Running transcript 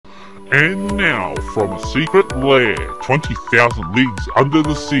And now, from a secret lair 20,000 leagues under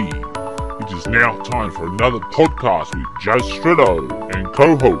the sea, it is now time for another podcast with Jazz Stretto and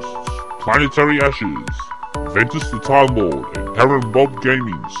co-hosts Planetary Ashes, Ventus the Time Lord, and Karen Bob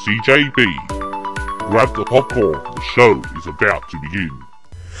Gaming CJB. Grab the popcorn, the show is about to begin.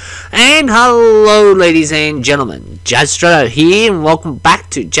 And hello ladies and gentlemen, Jazz Stretto here and welcome back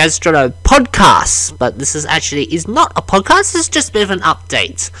to Jazz Stretto Podcast. But this is not a podcast, it's just a bit of an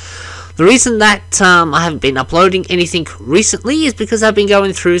update. The reason that I haven't been uploading anything recently is because I've been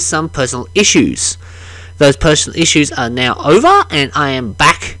going through some personal issues. Those personal issues are now over and I am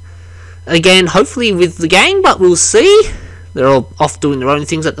back again, hopefully with the game, but we'll see. They're all off doing their own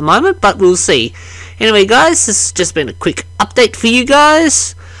things at the moment, but we'll see. Anyway guys, this has just been a quick update for you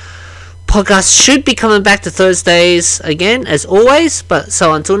guys. Podcast should be coming back to Thursdays again, as always, but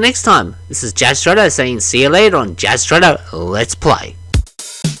so until next time, this is Jazz Stretto saying see you later on Jazz Stretto Let's Play.